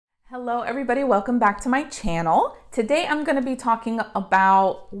Hello everybody, welcome back to my channel. Today I'm going to be talking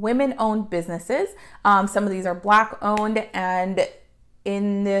about women-owned businesses. Some of these are Black-owned, and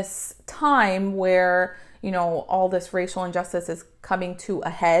in this time where, you know, all this racial injustice is coming to a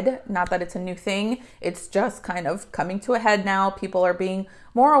head, not that it's a new thing, it's just kind of coming to a head now. People are being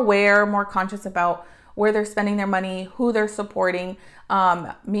more aware, more conscious about where they're spending their money, who they're supporting.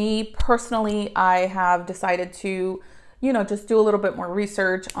 Me personally, I have decided to just do a little bit more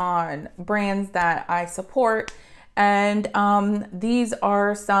research on brands that I support. And these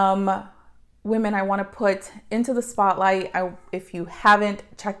are some women I want to put into the spotlight. If you haven't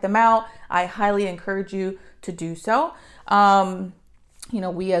checked them out, I highly encourage you to do so.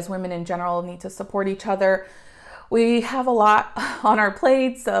 We as women in general need to support each other. We have a lot on our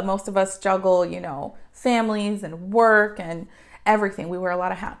plates. Most of us juggle, families and work and everything. We wear a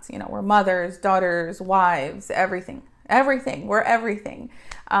lot of hats. We're mothers, daughters, wives, everything. We're everything.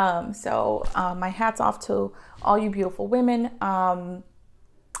 So my hat's off to all you beautiful women.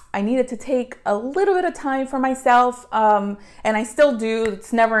 I needed to take a little bit of time for myself, and I still do.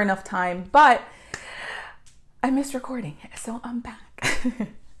 It's never enough time, but I missed recording, so I'm back.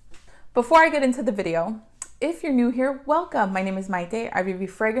 Before I get into the video, if you're new here, welcome. My name is Maite. I review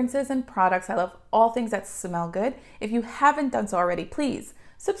fragrances and products. I love all things that smell good. If you haven't done so already, please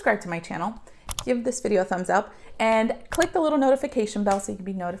subscribe to my channel. Give this video a thumbs up and click the little notification bell so you can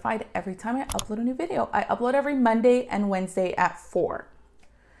be notified every time I upload a new video. I upload every Monday and Wednesday at 4.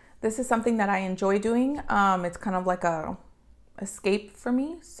 This is something that I enjoy doing. It's kind of like a escape for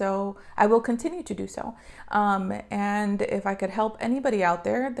me, so I will continue to do so. And if I could help anybody out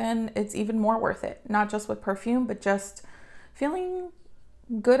there, then it's even more worth it. Not just with perfume, but just feeling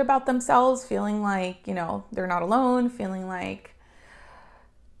good about themselves, feeling like, they're not alone, feeling like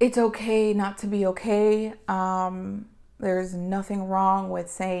it's okay not to be okay. There's nothing wrong with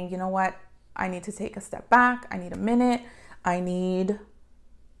saying, you know what, I need to take a step back. I need a minute. I need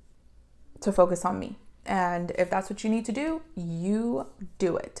to focus on me. And if that's what you need to do, you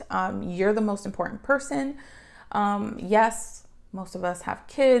do it. You're the most important person. Yes, most of us have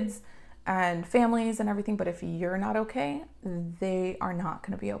kids and families and everything, but if you're not okay, they are not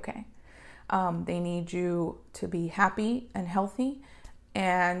going to be okay. They need you to be happy and healthy.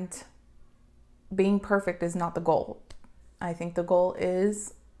 And being perfect is not the goal. I think the goal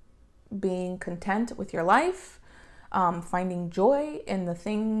is being content with your life, finding joy in the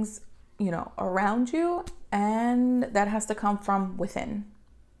things, around you, and that has to come from within.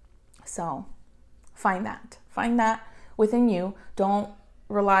 So find that within you. Don't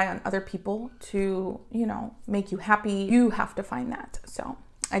rely on other people to, make you happy. You have to find that. So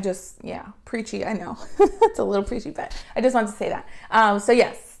preachy, I know. It's a little preachy, but I just wanted to say that. So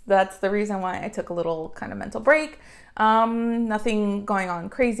yes, that's the reason why I took a little kind of mental break. Nothing going on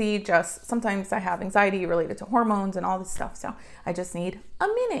crazy, just sometimes I have anxiety related to hormones and all this stuff. So I just need a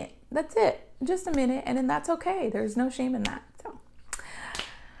minute. That's it. Just a minute. And then that's okay. There's no shame in that. So,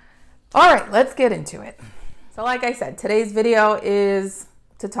 all right, let's get into it. So like I said, today's video is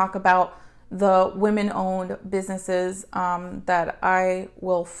to talk about the women-owned businesses that I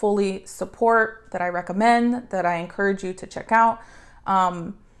will fully support, that I recommend, that I encourage you to check out.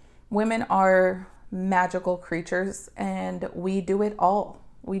 Women are magical creatures, and we do it all.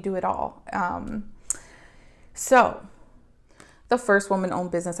 So the first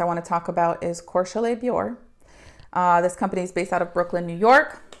woman-owned business I want to talk about is Corchalet Bior. This company is based out of Brooklyn, New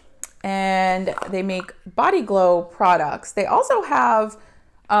York, and they make body glow products. They also have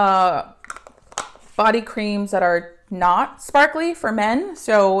body creams that are not sparkly for men.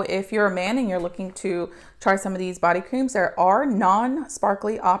 So if you're a man and you're looking to try some of these body creams, there are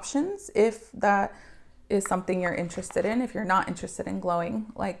non-sparkly options if that is something you're interested in. If you're not interested in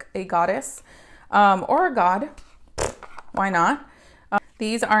glowing like a goddess or a god, why not?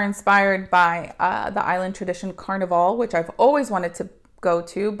 These are inspired by the island tradition Carnival, which I've always wanted to go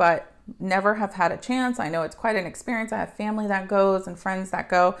to, but never have had a chance. I know it's quite an experience. I have family that goes and friends that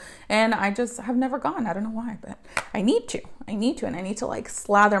go, and I just have never gone. I don't know why, but I need to, and I need to like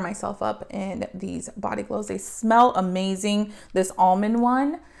slather myself up in these body glows. They smell amazing. This almond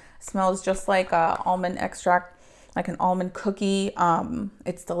one smells just like almond extract, like an almond cookie.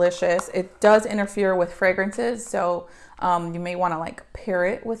 It's delicious. It does interfere with fragrances, so you may want to like pair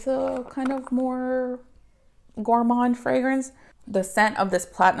it with a kind of more gourmand fragrance. The scent of this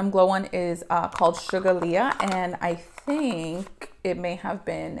platinum glow one is called Sugar Leah, and I think it may have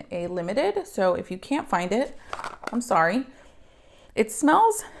been a limited. So if you can't find it, I'm sorry. It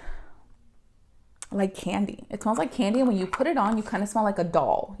smells like candy. It smells like candy, and when you put it on, you kind of smell like a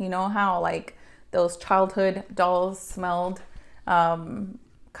doll. You know how like those childhood dolls smelled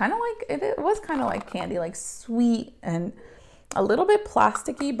kind of like, it was kind of like candy, like sweet and a little bit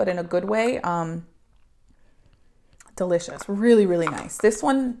plasticky, but in a good way. Delicious, really, really nice. This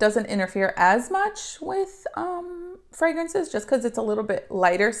one doesn't interfere as much with fragrances just because it's a little bit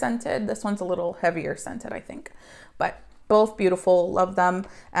lighter scented. This one's a little heavier scented, I think, but both beautiful, love them,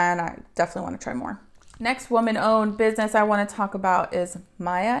 and I definitely want to try more. Next woman-owned business I want to talk about is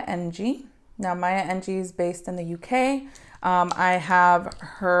Maya NG. Now, Maya NG is based in the UK. I have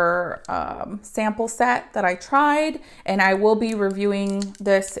her sample set that I tried, and I will be reviewing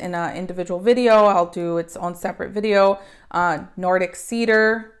this in an individual video. I'll do its own separate video. Nordic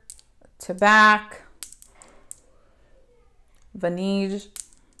Cedar, Tabac, Vanille,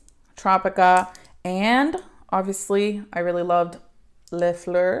 Tropica, and obviously I really loved Les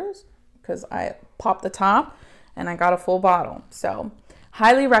Fleurs because I popped the top and I got a full bottle. So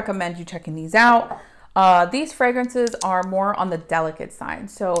highly recommend you checking these out. These fragrances are more on the delicate side.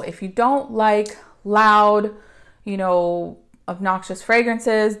 So if you don't like loud, you know, obnoxious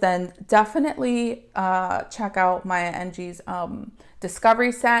fragrances, then definitely check out Maya NG's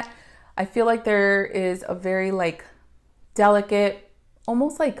Discovery set. I feel like there is a very like delicate,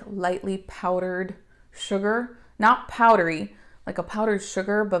 almost like lightly powdered sugar, not powdery, like a powdered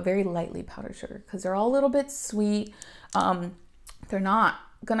sugar, but very lightly powdered sugar, because they're all a little bit sweet. They're not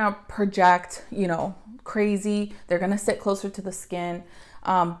gonna project, you know, crazy. They're gonna sit closer to the skin,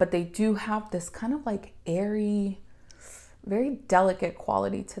 but they do have this kind of like airy, very delicate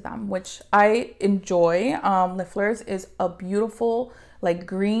quality to them, which I enjoy. Les Fleurs is a beautiful like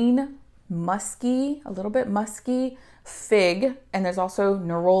green, musky, a little bit musky fig, and there's also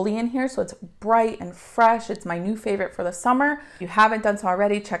neroli in here, so it's bright and fresh. It's my new favorite for the summer. If you haven't done so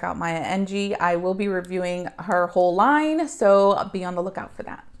already, check out Maya NG. I will be reviewing her whole line, so be on the lookout for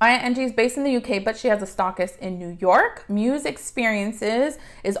that. Maya NG is based in the UK, but she has a stockist in New York. Muse Experiences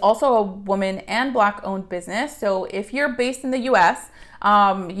is also a woman and Black owned business, so if you're based in the US,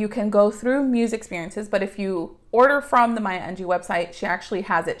 you can go through Muse Experiences, but if you order from the Maya NG website, she actually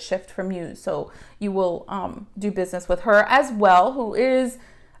has it shipped from Muse, so you will do business with her as well, who is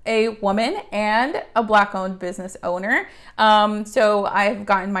a woman and a Black owned business owner. So I've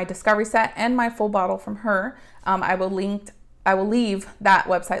gotten my Discovery set and my full bottle from her. I will leave that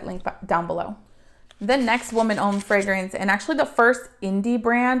website link down below. The next woman-owned fragrance, and actually the first indie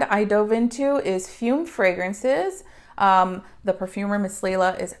brand I dove into, is Fume Fragrances. The perfumer, Miss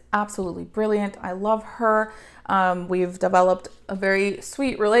Layla, is absolutely brilliant. I love her. We've developed a very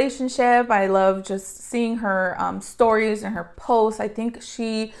sweet relationship. I love just seeing her stories and her posts. I think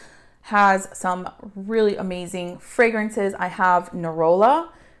she has some really amazing fragrances. I have Nerola,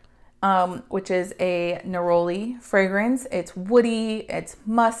 which is a neroli fragrance. It's woody, it's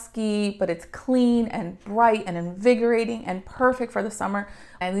musky, but it's clean and bright and invigorating and perfect for the summer.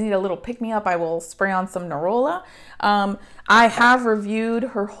 I need a little pick-me-up, I will spray on some Nerola. I have reviewed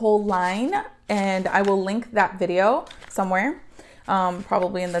her whole line, and I will link that video somewhere,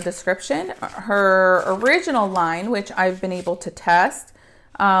 probably in the description. Her original line, which I've been able to test,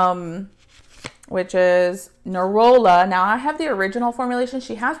 which is Nerola. Now I have the original formulation.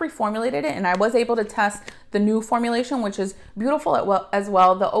 She has reformulated it, and I was able to test the new formulation, which is beautiful as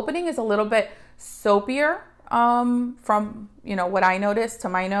well. The opening is a little bit soapier from, you know, what I noticed to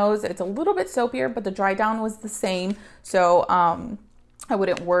my nose. It's a little bit soapier, but the dry down was the same. So I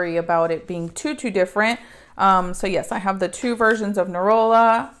wouldn't worry about it being too different. So yes, I have the two versions of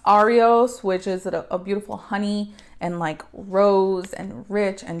Nerola. Arios, which is a beautiful honey and like rose and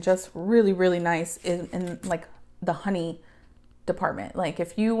rich and just really, really nice in like the honey department. Like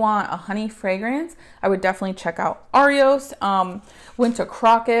if you want a honey fragrance, I would definitely check out Arios. Winter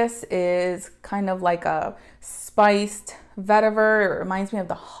Crocus is kind of like a spiced vetiver. It reminds me of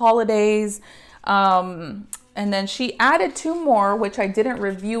the holidays. And then she added two more, which I didn't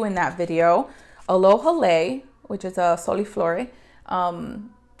review in that video. Aloha Lei, which is a Soliflore.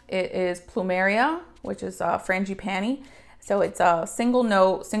 It is Plumeria, which is frangipani. So it's a single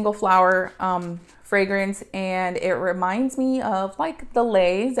note, single flower fragrance, and it reminds me of like the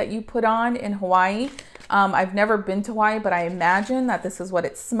leis that you put on in Hawaii. I've never been to Hawaii, but I imagine that this is what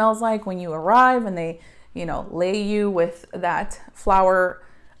it smells like when you arrive and they, you know, lay you with that flower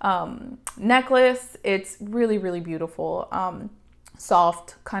necklace. It's really, really beautiful.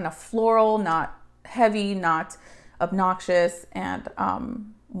 Soft, kind of floral, not heavy, not obnoxious, and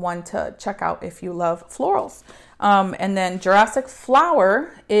one to check out if you love florals. And then Jurassic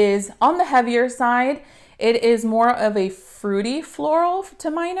Flower is on the heavier side. It is more of a fruity floral to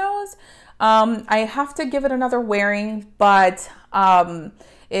my nose. I have to give it another wearing, but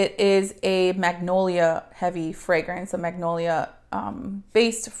it is a magnolia heavy fragrance, a magnolia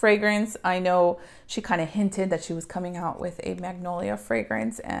based fragrance. I know she kind of hinted that she was coming out with a magnolia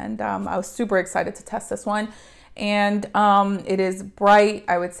fragrance, and I was super excited to test this one. And it is bright.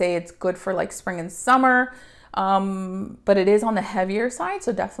 I would say it's good for like spring and summer, but it is on the heavier side.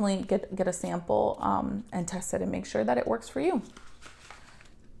 So definitely get a sample and test it and make sure that it works for you.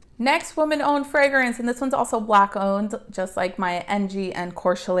 Next woman-owned fragrance, and this one's also Black-owned, just like my NG and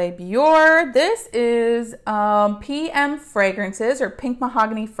Courchelet Bior. This is PM Fragrances, or Pink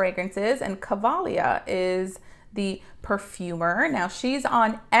Mahogany Fragrances, and Cavalia is the perfumer. Now she's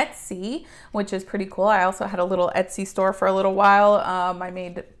on Etsy, which is pretty cool. I also had a little Etsy store for a little while. I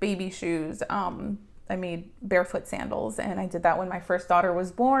made baby shoes. I made barefoot sandals, and I did that when my first daughter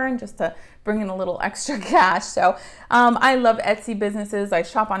was born, just to bring in a little extra cash. So I love Etsy businesses. I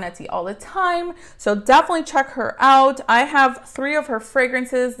shop on Etsy all the time, so definitely check her out. I have 3 of her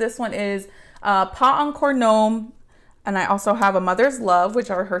fragrances. This one is Pas Encore Gnome, and I also have A Mother's Love, which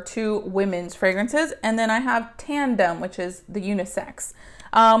are her 2 women's fragrances, and then I have Tandem, which is the unisex.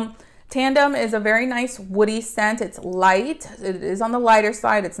 Tandem is a very nice woody scent. It's light. It is on the lighter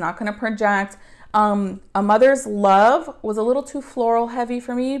side. It's not going to project. A Mother's Love was a little too floral heavy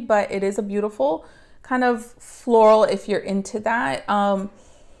for me, but it is a beautiful kind of floral if you're into that.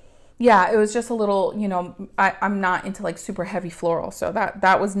 Yeah, it was just a little, you know, I'm not into like super heavy floral, so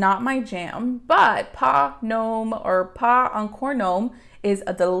that was not my jam. But Pas Gnome, or Pas Encore Gnome, is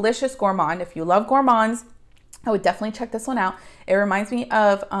a delicious gourmand. If you love gourmands, I would definitely check this one out. It reminds me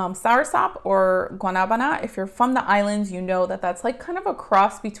of soursop or guanabana. If you're from the islands, you know that that's like kind of a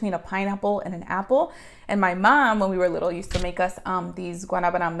cross between a pineapple and an apple. And my mom, when we were little, used to make us these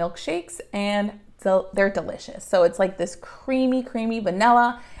guanabana milkshakes, and they're delicious. So it's like this creamy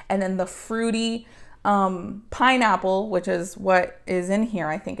vanilla, and then the fruity pineapple, which is what is in here,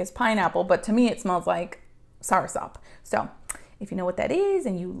 I think is pineapple. But to me, it smells like soursop. So if you know what that is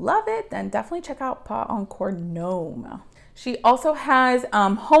and you love it, then definitely check out Pas Encore Gnome. She also has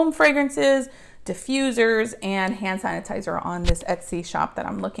home fragrances, diffusers, and hand sanitizer on this Etsy shop that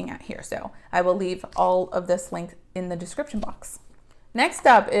I'm looking at here. So I will leave all of this link in the description box. Next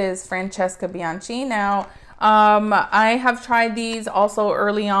up is Francesca Bianchi. Now, I have tried these also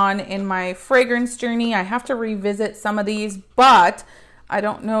early on in my fragrance journey. I have to revisit some of these, but I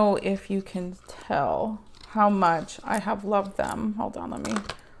don't know if you can tell how much I have loved them. Hold on, let me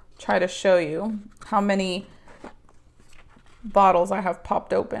try to show you how many bottles I have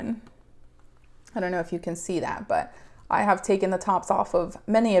popped open. I don't know if you can see that, but I have taken the tops off of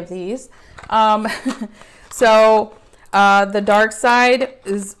many of these. So the dark side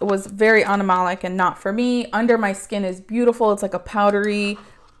was very animalic and not for me. Under My Skin is beautiful. It's like a powdery,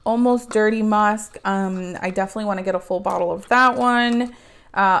 almost dirty musk. I definitely want to get a full bottle of that one.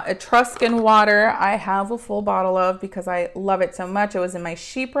 Etruscan water, I have a full bottle of because I love it so much. It was in my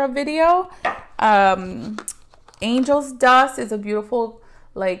Shipra video. Angel's Dust is a beautiful,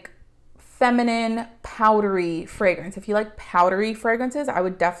 like, feminine, powdery fragrance. If you like powdery fragrances, I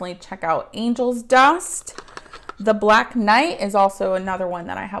would definitely check out Angel's Dust. The Black Knight is also another one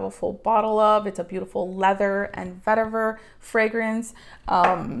that I have a full bottle of. It's a beautiful leather and vetiver fragrance.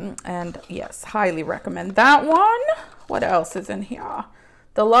 And yes, highly recommend that one. What else is in here?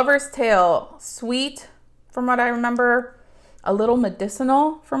 The Lover's Tale, sweet from what I remember, a little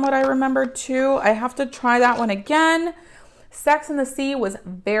medicinal from what I remember too. I have to try that one again. Sex and the Sea was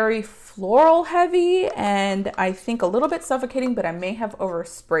very floral heavy and I think a little bit suffocating, but I may have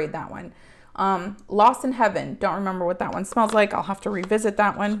oversprayed that one. Lost in Heaven, don't remember what that one smells like. I'll have to revisit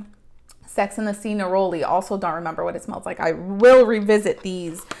that one. Sex and the Sea Neroli, also don't remember what it smells like. I will revisit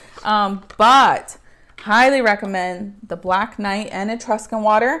these, but highly recommend the Black Knight and Etruscan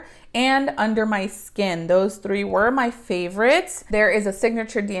water and Under My Skin. Those 3 were my favorites. There is a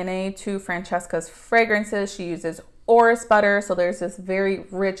signature DNA to Francesca's fragrances. She uses orris butter, so there's this very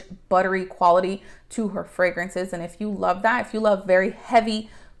rich buttery quality to her fragrances. And if you love that, if you love very heavy,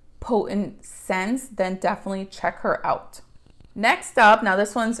 potent scents, then definitely check her out. Next up, now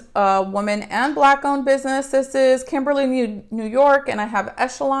this one's a woman and Black owned business. This is Kimberly, New York, and I have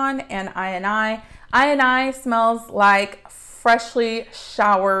Echelon and I&I. I&I smells like freshly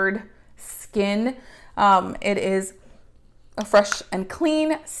showered skin. It is a fresh and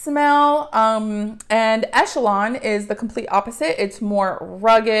clean smell. And Echelon is the complete opposite. It's more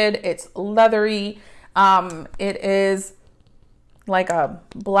rugged, it's leathery. It is like a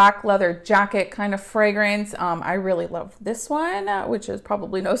black leather jacket kind of fragrance. I really love this one, which is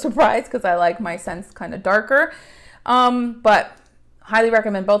probably no surprise because I like my scents kind of darker. But highly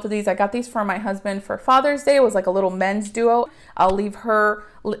recommend both of these. I got these for my husband for Father's Day. It was like a little men's duo. I'll leave her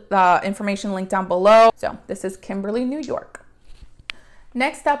information linked down below. So this is Kimberly, New York.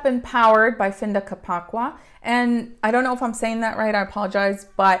 Next up, Empowered by Finda Kapakwa. And I don't know if I'm saying that right, I apologize,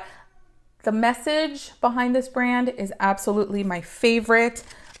 but the message behind this brand is absolutely my favorite.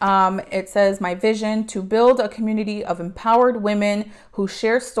 It says, my vision to build a community of empowered women who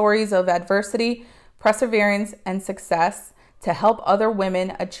share stories of adversity, perseverance, and success to help other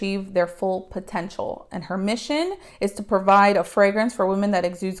women achieve their full potential. And her mission is to provide a fragrance for women that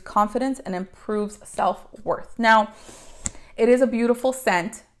exudes confidence and improves self-worth. Now, it is a beautiful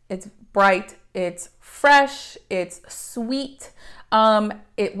scent. It's bright, it's fresh, it's sweet.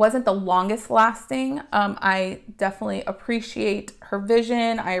 It wasn't the longest lasting. I definitely appreciate her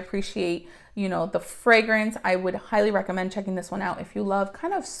vision. I appreciate, you know, the fragrance. I would highly recommend checking this one out if you love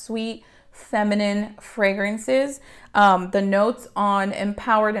kind of sweet, feminine fragrances. The notes on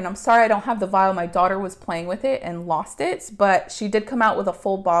Empowered, and I'm sorry I don't have the vial. My daughter was playing with it and lost it, but she did come out with a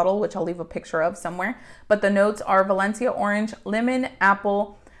full bottle, which I'll leave a picture of somewhere. But the notes are Valencia orange, lemon,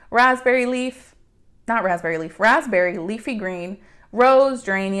 apple, raspberry leaf, not raspberry leaf, raspberry, leafy green, rose,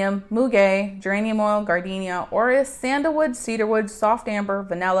 geranium, muguet, geranium oil, gardenia, orris, sandalwood, cedarwood, soft amber,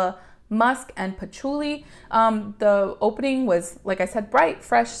 vanilla, musk, and patchouli. The opening was, like I said, bright,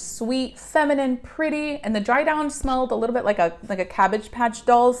 fresh, sweet, feminine, pretty, and the dry down smelled a little bit like a Cabbage Patch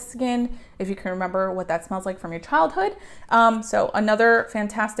Doll's skin, if you can remember what that smells like from your childhood. So another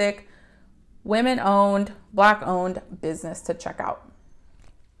fantastic women-owned, Black-owned business to check out.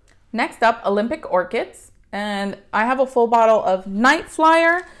 Next up, Olympic Orchids, and I have a full bottle of Night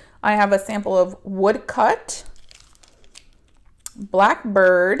Flyer. I have a sample of Woodcut,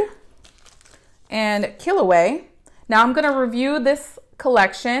 Blackbird, and Kilauea. Now I'm going to review this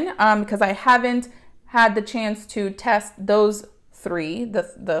collection because I haven't had the chance to test those three,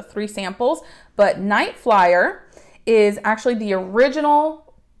 the three samples, but Night Flyer is actually the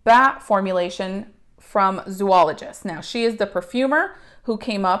original bat formulation from Zoologist. Now, she is the perfumer who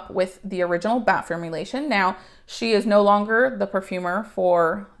came up with the original bat formulation. Now, she is no longer the perfumer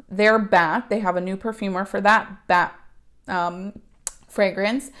for their bat. They have a new perfumer for that bat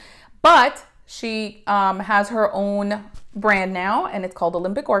fragrance, but she has her own brand now, and it's called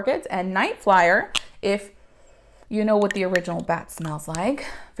Olympic Orchids. And Night Flyer, if you know what the original bat smells like,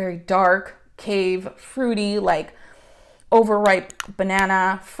 very dark, cave, fruity, like overripe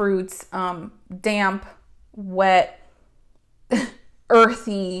banana fruits, damp, wet,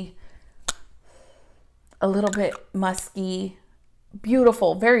 earthy, a little bit musky,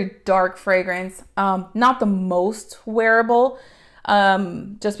 beautiful, very dark fragrance. Not the most wearable,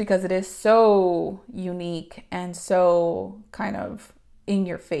 just because it is so unique and so kind of in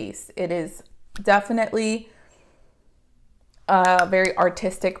your face. It is definitely a very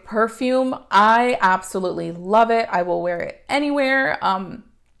artistic perfume. I absolutely love it. I will wear it anywhere,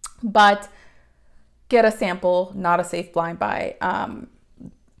 but get a sample, not a safe blind buy.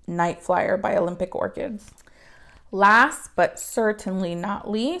 Night Flyer by Olympic Orchids. Last but certainly not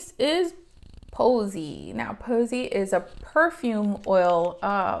least is Posy. Now, Posy is a perfume oil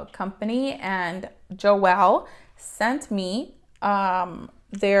company, and Joelle sent me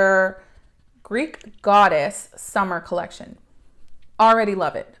their Greek Goddess summer collection. Already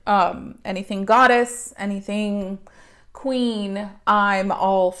love it. Anything goddess, anything queen, I'm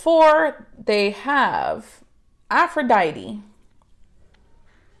all for. They have Aphrodite,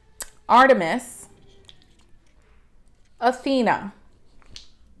 Artemis, Athena,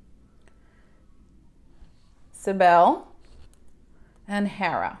 Cybele, and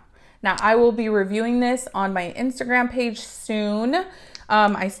Hera. Now, I will be reviewing this on my Instagram page soon.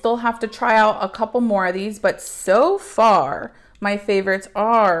 I still have to try out a couple more of these, but so far, my favorites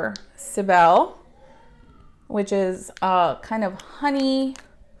are Cybele, which is kind of honey,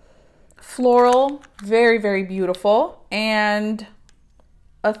 floral, very, very beautiful, and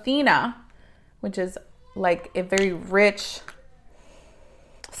Athena, which is like a very rich,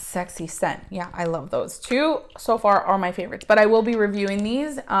 sexy scent. Yeah, I love those two. So far are my favorites, but I will be reviewing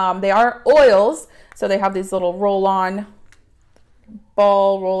these. They are oils, so they have these little roller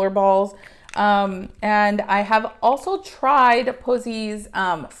balls. And I have also tried Posy's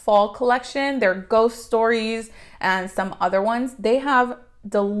fall collection, their ghost stories, and some other ones. They have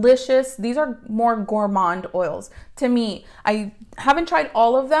delicious, these are more gourmand oils to me. I haven't tried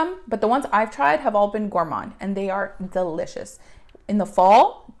all of them, but the ones I've tried have all been gourmand, and they are delicious. In the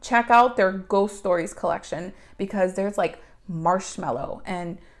fall, check out their ghost stories collection, because there's like marshmallow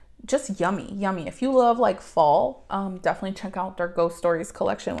and just yummy. If you love like fall, definitely check out their ghost stories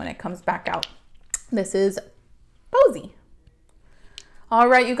collection when it comes back out. This is Posy. All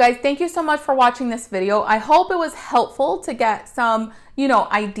right, you guys, thank you so much for watching this video. I hope it was helpful to get some,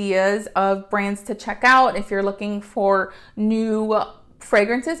 ideas of brands to check out if you're looking for new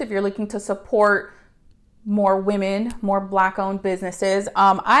fragrances if you're looking to support more women, more Black owned businesses.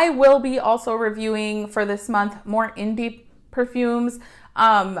 I will be also reviewing for this month more indie perfumes.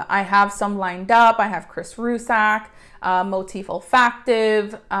 I have some lined up. I have Chris Rusak, Motif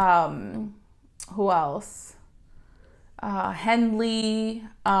Olfactive, who else? Henley,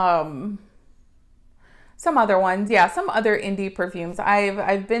 some other ones. Yeah, some other indie perfumes.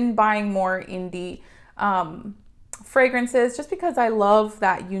 I've been buying more indie fragrances just because I love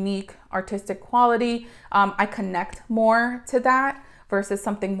that unique artistic quality. I connect more to that versus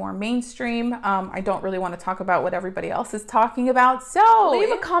something more mainstream. I don't really want to talk about what everybody else is talking about. So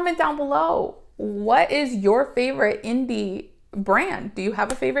leave a comment down below. What is your favorite indie brand? Do you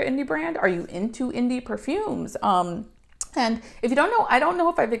have a favorite indie brand? Are you into indie perfumes? And if you don't know, I don't know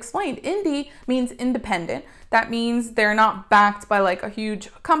if I've explained, indie means independent. That means they're not backed by like a huge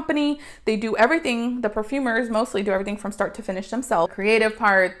company. They do everything, the perfumers mostly do everything from start to finish themselves. The creative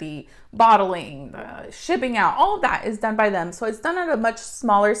part, the bottling, the shipping out, all of that is done by them. So it's done at a much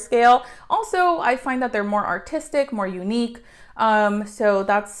smaller scale. Also, I find that they're more artistic, more unique. So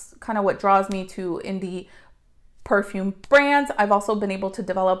that's kind of what draws me to indie perfume brands. I've also been able to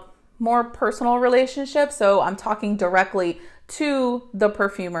develop more personal relationships. So I'm talking directly to the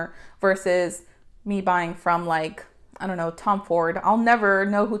perfumer versus me buying from like, I don't know, Tom Ford. I'll never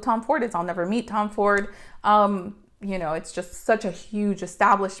know who Tom Ford is. I'll never meet Tom Ford. You know, it's just such a huge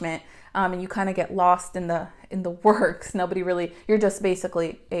establishment. And you kind of get lost in the works. Nobody really, you're just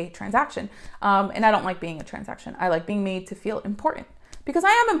basically a transaction. And I don't like being a transaction. I like being made to feel important because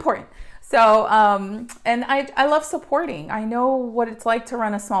I am important. So, and I love supporting. I know what it's like to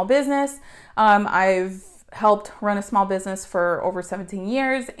run a small business. I've helped run a small business for over 17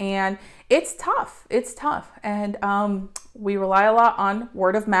 years and it's tough. It's tough. And we rely a lot on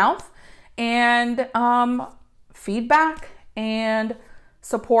word of mouth and feedback and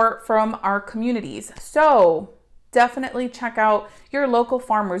support from our communities. So definitely check out your local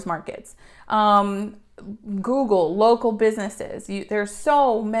farmers markets. Google local businesses. There's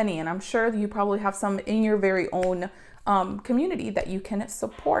so many, and I'm sure you probably have some in your very own community that you can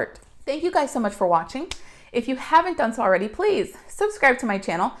support. Thank you guys so much for watching. If you haven't done so already, please subscribe to my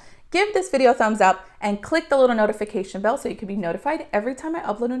channel, give this video a thumbs up, and click the little notification bell so you can be notified every time I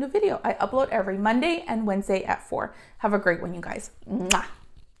upload a new video. I upload every Monday and Wednesday at 4. Have a great one, you guys. Mwah.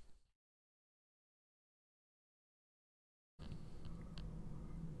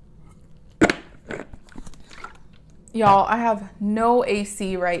 Y'all, I have no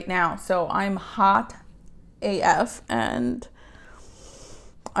AC right now, so I'm hot AF, and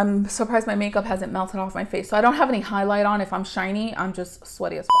I'm surprised my makeup hasn't melted off my face. So I don't have any highlight on. If I'm shiny, I'm just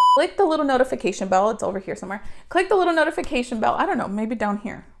sweaty as fuck. Click the little notification bell. It's over here somewhere. Click the little notification bell. I don't know, maybe down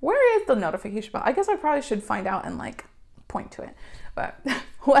here. Where is the notification bell? I guess I probably should find out and like point to it, but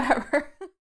whatever.